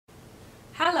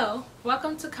Hello,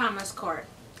 welcome to Cama's Court.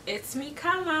 It's me,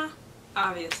 Cama,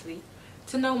 obviously.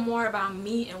 To know more about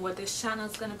me and what this channel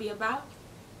is going to be about,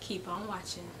 keep on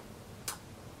watching.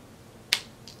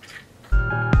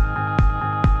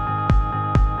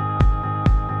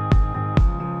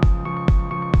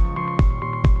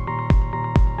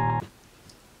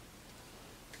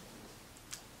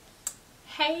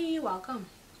 Hey, welcome.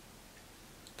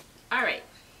 Alright,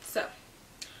 so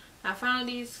I found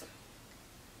these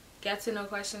get to know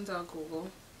questions on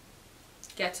Google.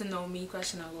 Get to know me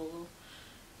question on Google.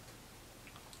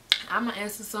 I'm gonna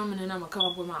answer some and then I'm gonna come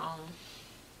up with my own.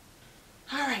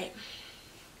 Alright.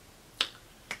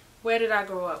 Where did I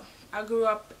grow up? I grew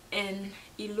up in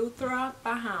Eleuthera,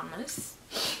 Bahamas.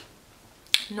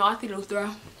 North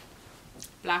Eleuthera.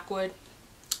 Blackwood.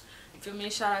 Feel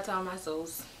me? Shout out to all my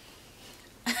souls.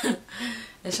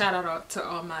 And shout out to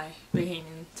all my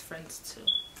Bahamian friends too.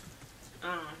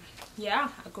 Yeah,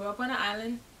 I grew up on an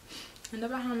island in the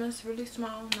Bahamas, really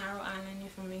small, narrow island, you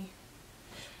feel me?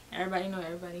 Everybody know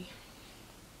everybody.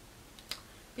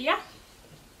 But yeah.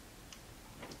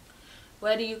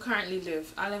 Where do you currently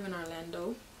live? I live in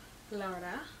Orlando,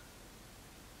 Florida.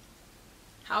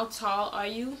 How tall are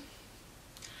you?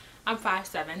 I'm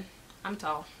 5'7". I'm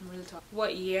tall. I'm really tall.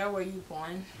 What year were you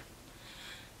born?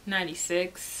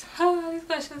 96. Oh, these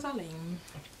questions are lame.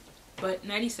 But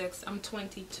 96. I'm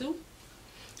 22.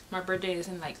 My birthday is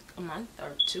in like a month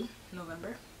or two,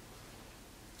 November.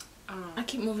 I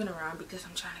keep moving around because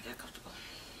I'm trying to get comfortable.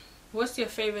 What's your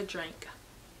favorite drink?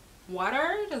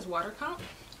 Water? Does water count?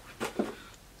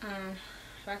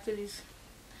 Back to these.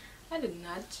 I did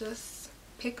not just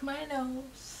pick my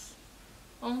nose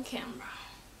on camera.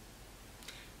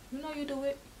 You know you do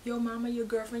it. Your mama, your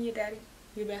girlfriend, your daddy,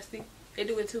 your bestie, they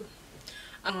do it too.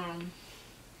 I'm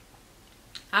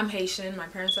Haitian. My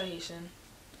parents are Haitian.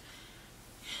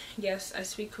 Yes, I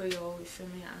speak Creole, you feel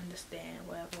me? I understand,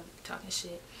 whatever, talking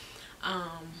shit.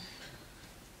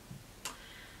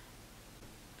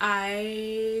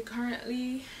 I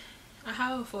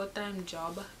have a full-time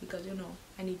job because, you know,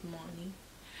 I need money.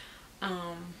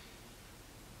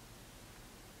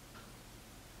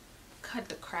 Cut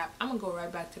the crap. I'm gonna go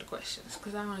right back to the questions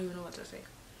because I don't even know what to say.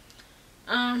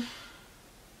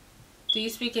 Do you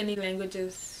speak any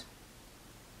languages?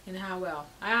 And how well?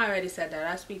 I already said that.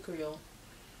 I speak Creole.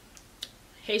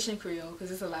 Haitian Creole, because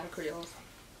there's a lot of Creoles.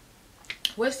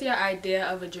 What's your idea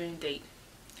of a dream date?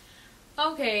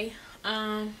 Okay,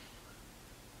 I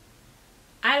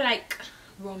like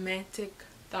romantic,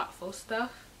 thoughtful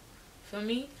stuff. For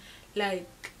me,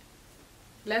 like,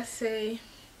 let's say,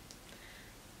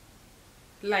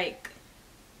 like,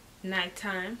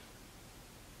 nighttime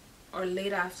or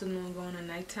late afternoon going on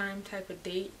nighttime type of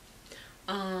date.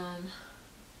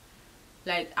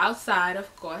 Like outside,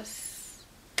 of course.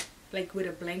 Like with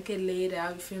a blanket laid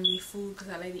out, you feel me? Food, because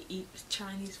I like to eat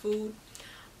Chinese food.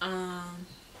 And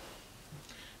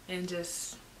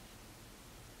just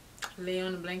lay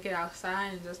on the blanket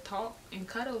outside and just talk and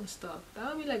cuddle and stuff.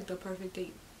 That would be like the perfect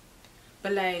date.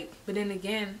 But then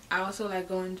again, I also like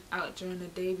going out during the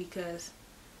day because,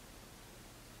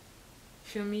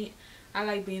 feel me? I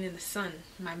like being in the sun.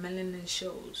 My melanin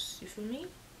shows. You feel me?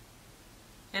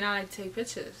 And I like to take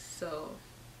pictures, so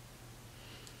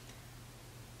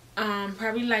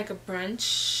probably like a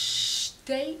brunch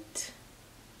date.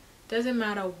 Doesn't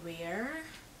matter where,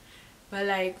 but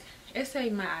like it's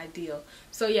like my ideal.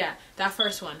 So yeah, that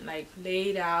first one, like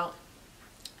laid out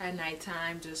at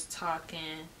nighttime, just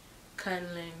talking,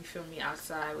 cuddling, you feel me,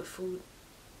 outside with food.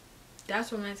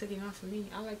 That's romantic enough for me.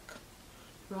 I like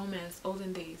romance,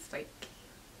 olden days, like,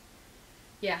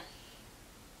 yeah.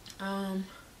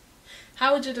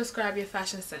 How would you describe your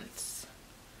fashion sense?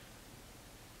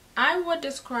 I would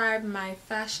describe my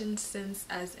fashion sense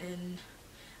as in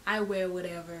I wear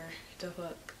whatever the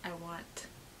fuck I want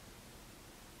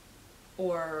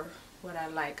or what I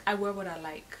like. I wear what I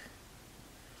like.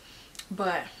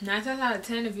 But 9 times out of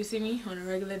 10, if you see me on a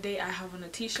regular day, I have on a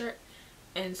t-shirt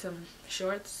and some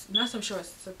shorts. Not some shorts,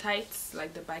 some tights,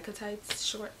 like the biker tights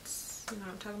shorts. You know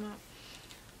what I'm talking about?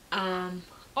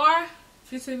 Or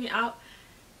if you see me out,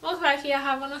 most likely I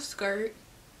have on a skirt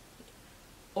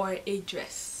or a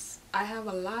dress. I have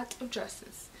a lot of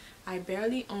dresses. I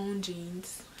barely own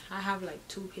jeans. I have like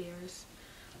 2 pairs.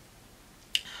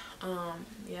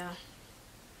 Yeah.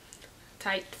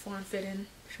 Tight, form-fitting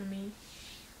for me.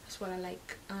 That's what I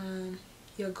like.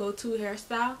 Your go-to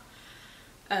hairstyle?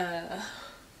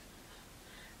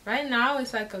 Right now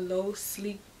it's like a low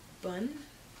sleek bun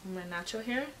for my natural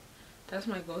hair. That's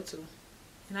my go-to.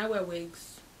 And I wear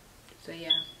wigs. So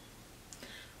yeah.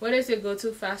 What is your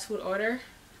go-to fast food order?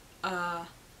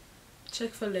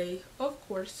 Chick-fil-A, of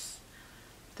course.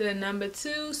 The number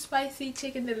 2 spicy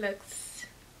chicken deluxe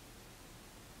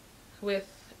with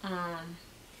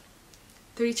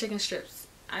 3 chicken strips.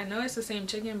 I know it's the same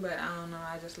chicken, but I don't know,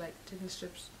 I just like chicken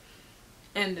strips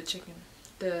and the chicken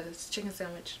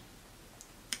sandwich.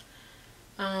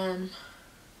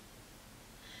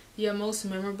 Your most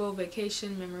memorable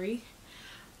vacation memory?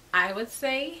 I would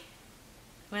say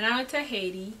when I went to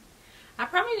Haiti. I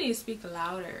probably need to speak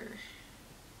louder.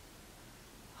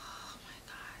 Oh my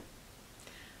god.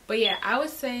 But yeah, I would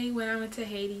say when I went to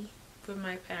Haiti with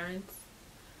my parents,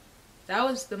 that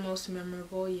was the most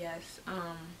memorable. Yes.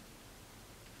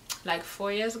 Like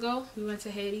 4 years ago, we went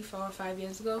to Haiti. 4 or 5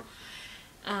 years ago.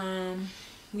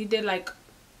 We did like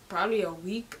probably a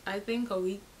week. I think a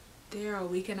week there, a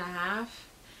week and a half,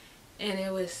 and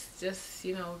it was just,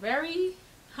 you know, very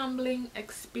humbling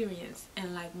experience.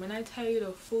 And like when I tell you,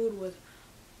 the food was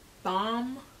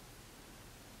bomb.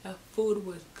 The food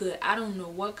was good. I don't know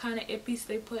what kind of ippies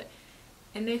they put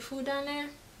in their food down there,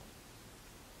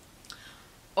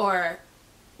 or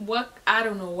what, I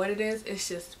don't know what it is. It's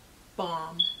just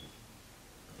bomb.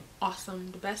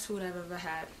 Awesome. The best food I've ever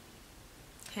had,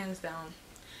 hands down.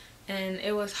 And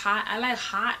it was hot. I like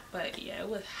hot, but yeah, it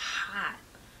was hot,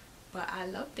 but I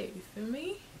loved it. You feel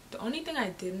me? The only thing I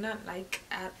did not like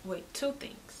two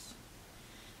things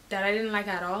that I didn't like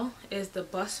at all is the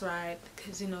bus ride,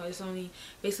 because you know it's only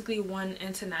basically one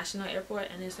international airport,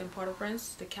 and it's in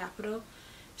Port-au-Prince, the capital.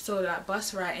 So that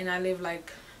bus ride, and I live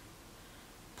like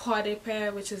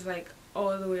Port-de-Paix, which is like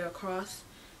all the way across.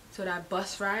 So that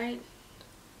bus ride,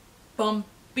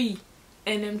 bumpy,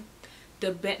 and then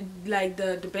the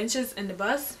benches in the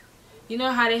bus, you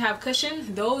know how they have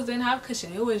cushion? Those didn't have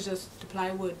cushion. It was just the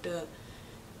plywood.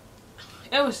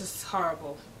 It was just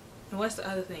horrible. And what's the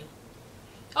other thing?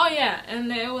 Oh yeah,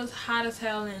 and it was hot as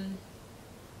hell, and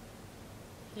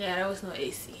yeah, there was no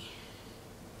AC.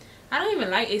 I don't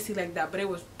even like AC like that, but it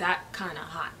was that kind of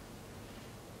hot.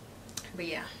 But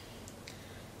yeah.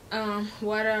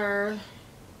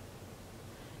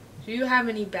 Do you have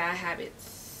any bad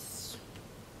habits?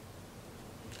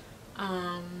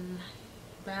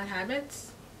 Bad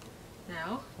habits?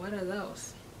 No. What are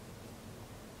those?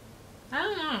 I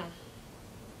don't know.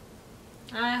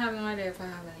 I have no idea if I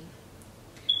have any.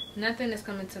 Nothing is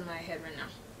coming to my head right now.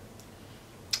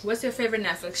 What's your favorite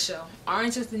Netflix show?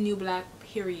 Orange is the New Black,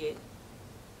 period.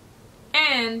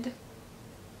 And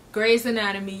Grey's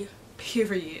Anatomy,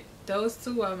 period. Those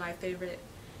two are my favorite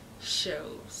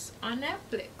shows on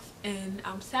Netflix. And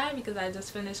I'm sad because I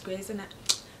just finished Grey's Anatomy.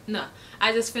 No,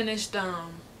 I just finished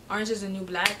Orange is the New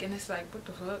Black, and it's like, what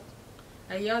the fuck?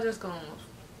 Like, y'all just gonna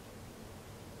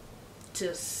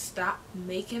just stop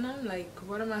making them? Like,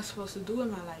 what am I supposed to do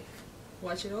in my life?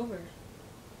 Watch it over.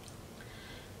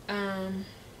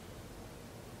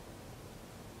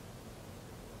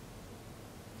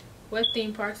 What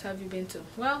theme parks have you been to?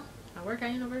 Well, I work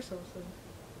at Universal, so.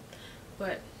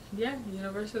 But yeah,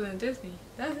 Universal and Disney.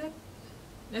 That's it.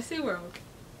 And SeaWorld.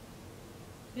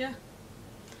 Yeah.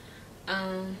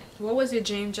 What was your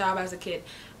dream job as a kid?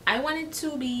 I wanted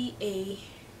to be a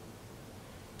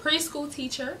preschool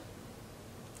teacher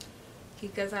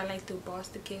because I like to boss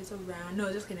the kids around.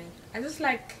 No, just kidding. I just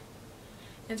like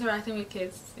interacting with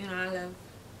kids. You know, I love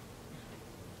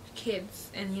kids,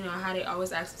 and you know how they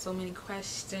always ask so many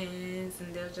questions,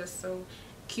 and they're just so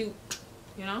cute,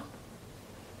 you know.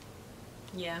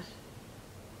 Yeah.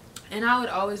 And I would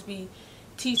always be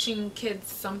teaching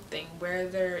kids something,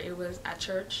 whether it was at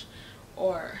church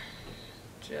or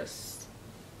just,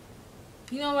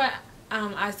 you know what,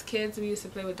 as kids we used to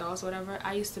play with dolls, whatever.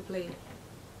 I used to play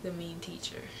the mean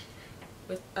teacher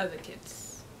with other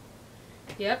kids.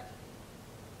 Yep.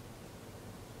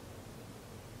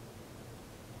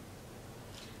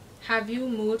 Have you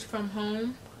moved from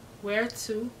home? Where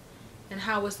to? And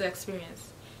how was the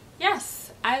experience?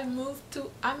 Yes, I've moved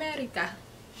to America.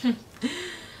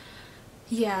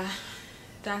 Yeah,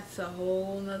 that's a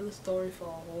whole nother story for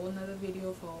a whole nother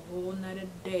video for a whole nother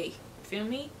day. Feel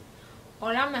me? All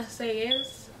I'm gonna say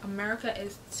is America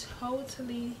is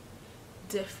totally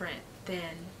different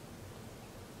than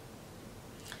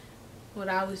what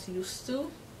I was used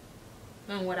to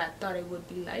and what I thought it would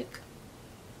be like.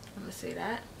 I'm gonna say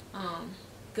that.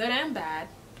 Good and bad.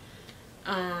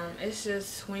 It's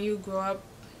just when you grow up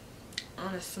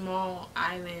on a small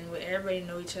island where everybody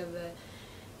know each other,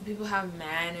 people have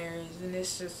manners, and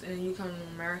it's just, and you come to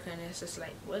America and it's just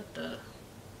like, what the,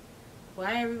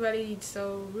 why everybody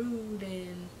so rude?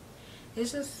 And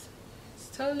it's just, it's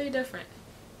totally different.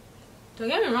 Don't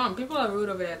get me wrong, people are rude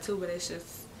over there too, but it's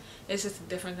just a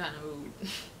different kind of rude.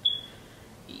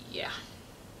 Yeah,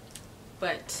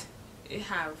 but it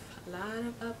have a lot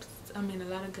of ups, I mean a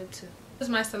lot of good too. This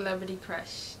is my celebrity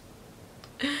crush.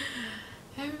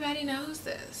 Everybody knows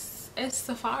this. It's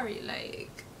Safari.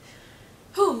 Like,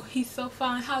 whew, he's so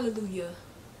fine. Hallelujah.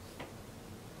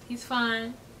 He's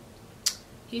fine.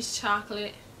 He's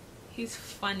chocolate. He's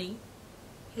funny.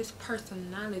 His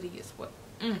personality is what.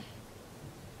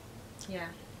 Yeah,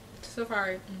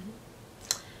 Safari.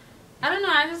 I don't know.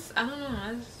 I don't know.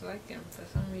 I just like him for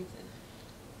some reason.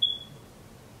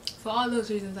 For all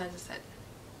those reasons I just said.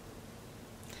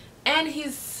 And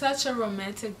he's such a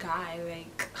romantic guy.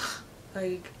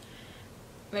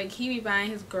 Like he be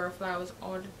buying his girl flowers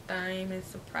all the time and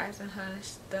surprising her and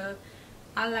stuff.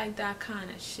 I like that kind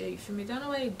of shit. You feel me? Don't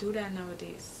nobody do that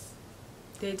nowadays.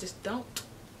 They just don't.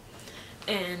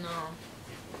 And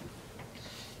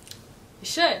you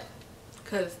should,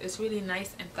 cause it's really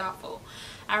nice and thoughtful.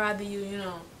 I'd rather you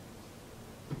know,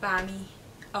 buy me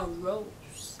a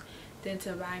rose than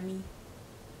to buy me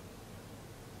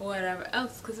whatever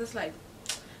else. Cause it's like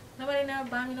nobody never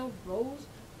buy me no rose.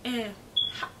 And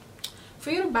for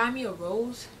you to buy me a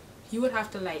rose, you would have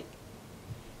to like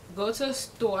go to a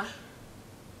store,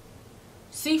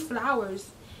 see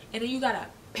flowers, and then you gotta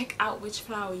pick out which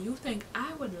flower you think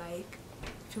I would like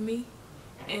for me,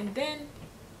 and then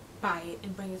buy it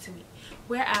and bring it to me.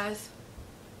 Whereas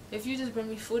if you just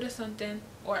bring me food or something,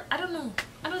 or I don't know,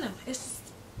 it's just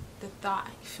the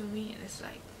thought, you feel me? And it's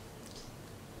like,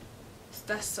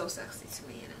 that's so sexy to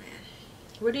me in a man.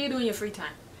 What do you do in your free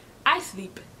time? I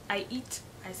sleep, I eat,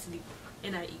 I sleep,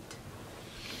 and I eat.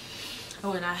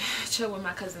 Oh, and I chill with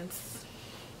my cousins.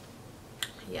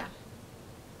 Yeah.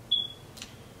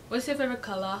 What's your favorite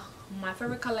color? My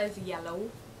favorite color is yellow.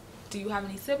 Do you have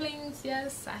any siblings?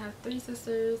 Yes, I have 3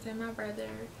 sisters and my brother.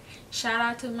 Shout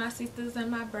out to my sisters and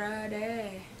my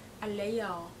brother. I love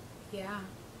y'all. Yeah.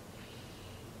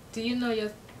 Do you know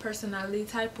your personality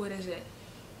type? What is it?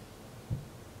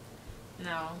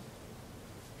 No.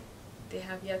 They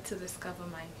have yet to discover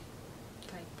my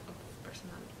type of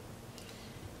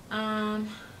personality.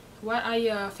 What are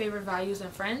your favorite values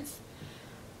and friends?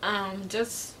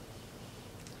 Just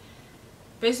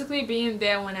basically being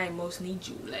there when I most need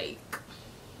you. Like,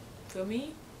 feel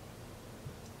me?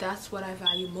 That's what I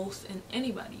value most in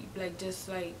anybody. Like, just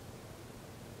like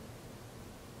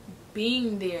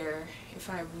being there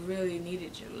if I really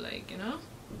needed you. Like, you know,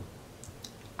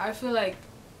 I feel like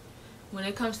when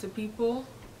it comes to people,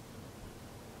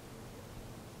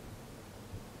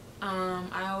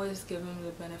 I always give them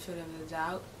the benefit of the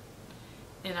doubt,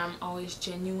 and I'm always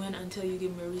genuine until you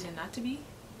give me a reason not to be,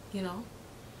 you know.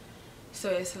 So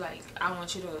it's like, I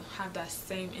want you to have that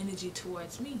same energy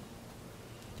towards me.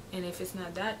 And if it's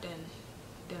not that,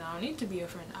 then I don't need to be your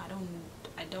friend. I don't,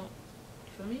 you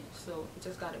feel me? So you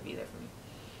just gotta be there for me.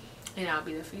 And I'll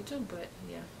be there for you too, but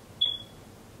yeah.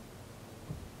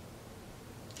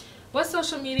 What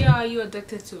social media are you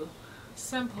addicted to?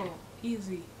 Simple,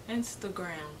 easy,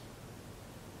 Instagram.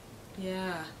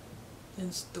 Yeah,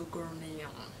 Instagram.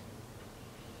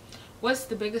 What's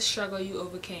the biggest struggle you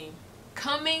overcame?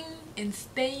 Coming and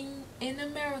staying in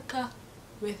America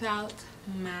without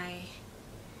my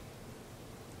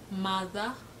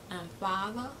mother and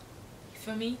father. You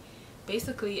feel me?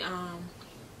 Basically,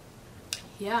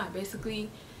 yeah, basically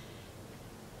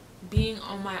being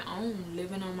on my own,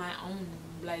 living on my own,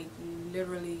 like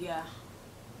literally, yeah.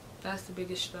 That's the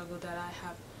biggest struggle that I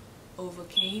have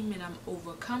overcame and I'm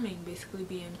overcoming. Basically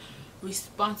being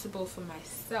responsible for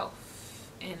myself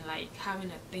and like having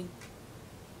to think,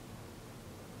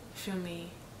 feel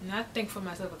me, not think for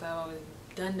myself because I've always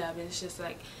done that, but it's just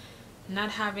like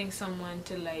not having someone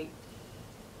to like,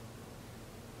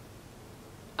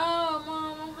 oh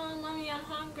mom, mommy, I'm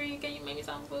hungry, can you make me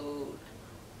some food?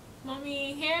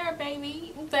 Mommy, here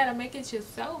baby, you better make it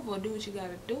yourself or do what you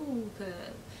gotta do, cause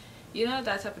you know,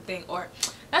 that type of thing. Or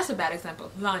that's a bad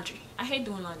example, laundry. I hate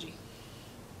doing laundry.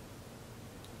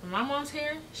 When my mom's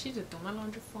here, she just do my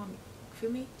laundry for me,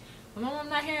 feel me? When my mom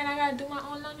not here and I gotta do my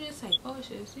own laundry, it's like, oh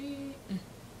shit, see?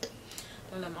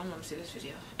 Don't let my mom see this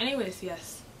video. Anyways,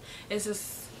 yes. It's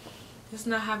just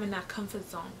not having that comfort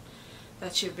zone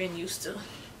that you've been used to,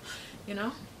 you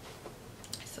know?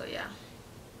 So yeah.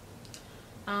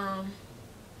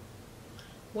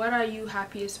 What are you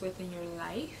happiest with in your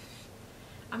life?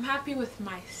 I'm happy with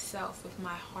myself, with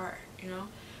my heart, you know?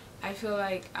 I feel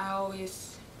like I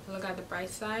always look at the bright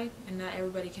side, and not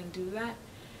everybody can do that.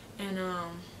 And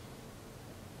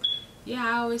yeah,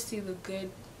 I always see the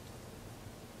good,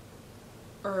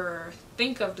 or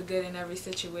think of the good in every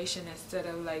situation instead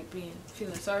of like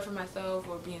feeling sorry for myself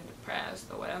or being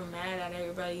depressed or whatever, mad at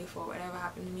everybody for whatever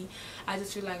happened to me. I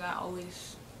just feel like I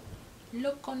always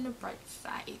look on the bright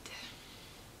side.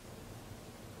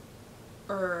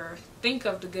 or think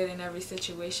of the good in every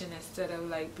situation instead of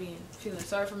like feeling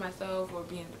sorry for myself or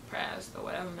being depressed or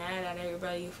whatever, mad at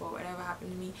everybody for whatever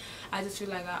happened to me. I just feel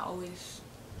like I always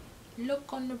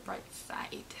look on the bright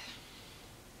side.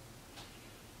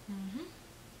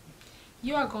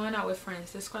 You are going out with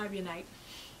friends. Describe your night.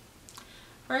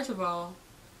 First of all,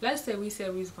 let's say we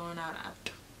said we was going out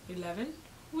at 11.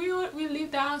 We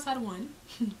leave the house at 1.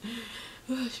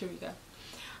 Sure we go.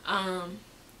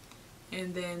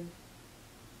 And then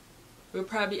we're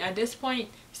probably, at this point,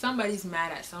 somebody's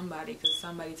mad at somebody because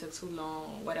somebody took too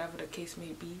long, whatever the case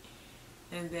may be.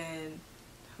 And then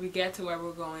we get to where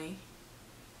we're going.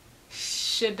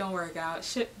 Shit don't work out.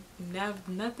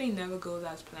 Nothing never goes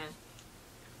as planned.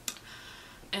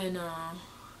 And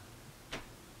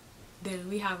then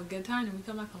we have a good time and we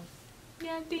come back home.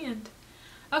 Yeah, at the end.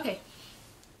 Okay.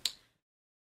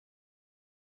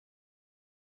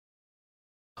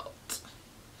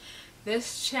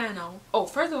 This channel,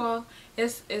 first of all,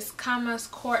 it's Cama's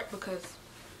Court because,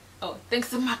 thanks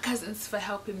to my cousins for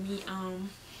helping me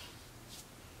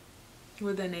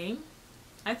with the name.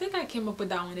 I think I came up with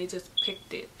that one. They just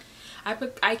picked it.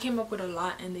 I came up with a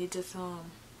lot and they just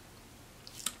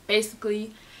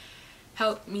basically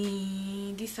helped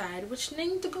me decide which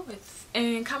name to go with.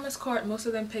 And Cama's Court, most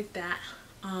of them picked that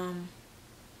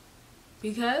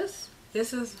because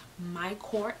this is my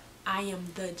court. I am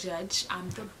the judge.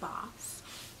 I'm the boss.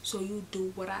 So you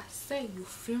do what I say. You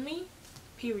feel me?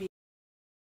 Period.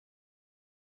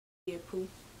 Yeah, poo.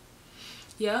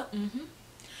 Yeah.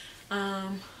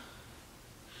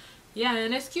 Yeah,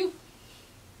 and it's cute.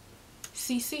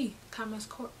 CC, Cama's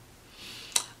Court.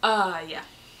 Yeah.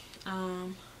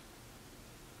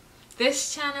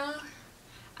 This channel,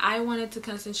 I wanted to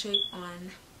concentrate on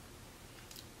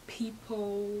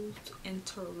people's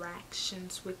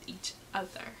interactions with each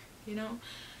other, you know,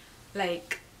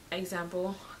 like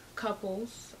example,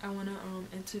 couples. I want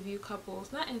to interview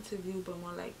couples, not interview, but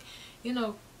more like, you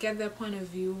know, get their point of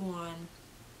view on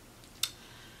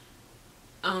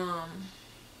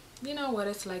you know, what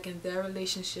it's like in their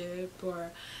relationship,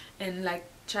 and like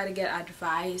try to get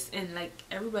advice, and like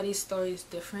everybody's story is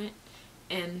different.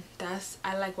 And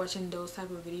I like watching those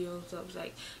type of videos of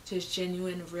like just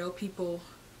genuine real people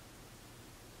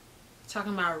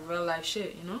talking about real life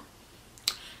shit, you know.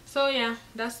 So yeah,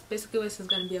 that's basically what this is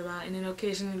gonna be about. And then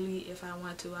occasionally, if I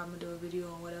want to, I'm gonna do a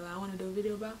video on whatever I want to do a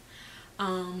video about.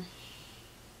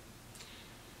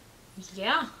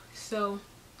 Yeah, so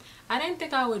I didn't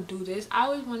think I would do this. I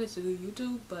always wanted to do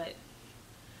YouTube, but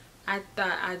I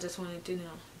thought I just wanted to, you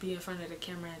know, be in front of the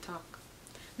camera and talk.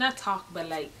 Not talk, but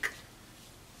like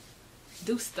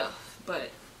do stuff.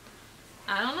 But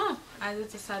I don't know. I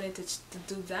just decided to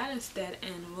do that instead,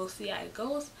 and we'll see how it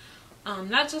goes.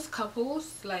 Not just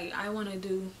couples. Like I want to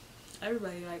do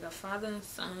everybody, like a father and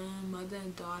son, mother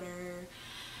and daughter,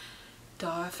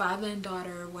 father and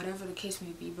daughter, whatever the case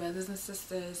may be, brothers and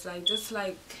sisters. Like just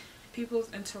like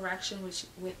people's interaction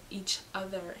with each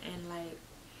other, and like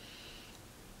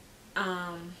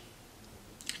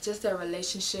just their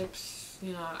relationships,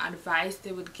 you know, advice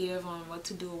they would give on what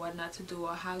to do or what not to do,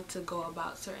 or how to go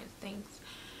about certain things.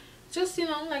 Just, you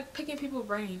know, like picking people's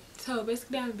brain. So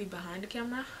basically I'm gonna be behind the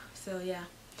camera. So yeah.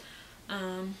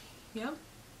 Yeah.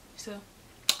 So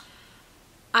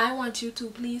I want you to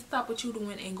please stop what you're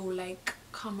doing and go like,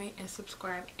 comment, and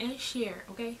subscribe and share.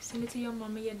 Okay, send it to your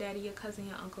mama, your daddy, your cousin,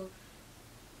 your uncle,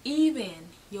 even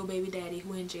your baby daddy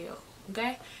who in jail.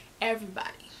 Okay,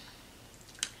 everybody,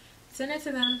 send it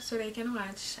to them so they can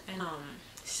watch. And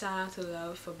shout out to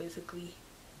Love for basically,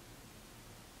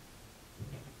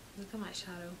 look at my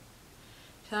shadow.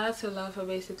 Shout out to Love for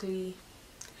basically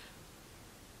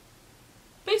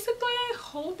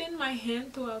holding my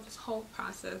hand throughout this whole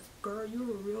process. Girl,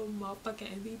 you're a real motherfucking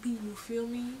MVP, you feel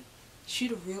me? She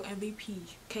the real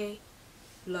MVP, okay?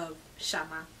 Love,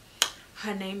 Cama.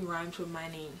 Her name rhymes with my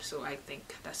name, so I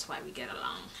think that's why we get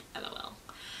along. LOL.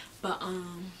 But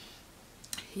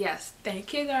yes,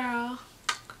 thank you, girl.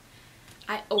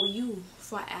 I owe you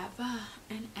forever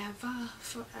and ever,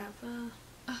 forever.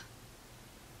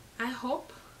 I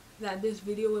hope that this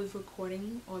video was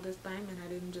recording all this time and I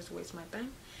didn't just waste my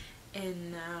time.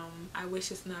 And I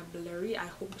wish it's not blurry. I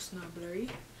hope it's not blurry.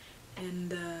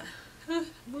 And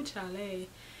muchale,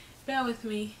 bear with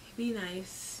me, be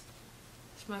nice.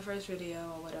 It's my first video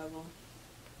or whatever.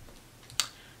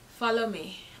 Follow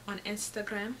me on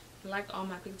Instagram, like all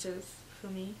my pictures for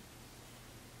me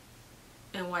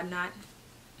and whatnot.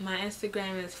 My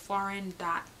Instagram is foreign.cama.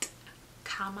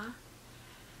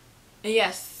 And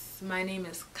yes, my name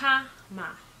is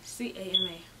Cama,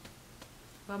 C-A-M-A.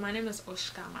 Well, my name is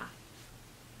Oshkama.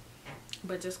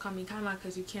 but just call me Cama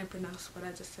because you can't pronounce what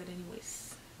I just said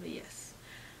anyways. But yes,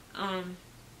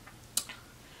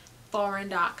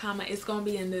 foreign.comma, it's gonna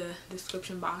be in the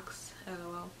description box.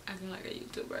 LOL, acting like a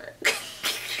YouTuber.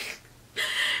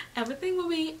 Everything will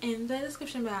be in the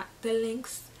description box. The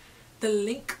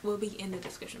link will be in the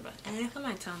description box. And look at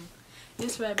my tongue,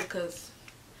 it's red because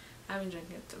I've been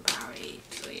drinking some Powerade.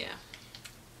 So yeah,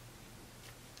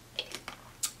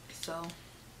 so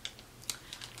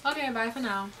okay, bye for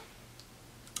now.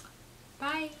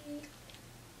 Bye.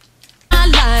 My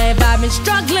life, I've been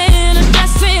struggling and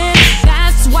stressing.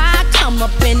 That's why I come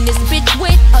up in this bitch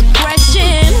with a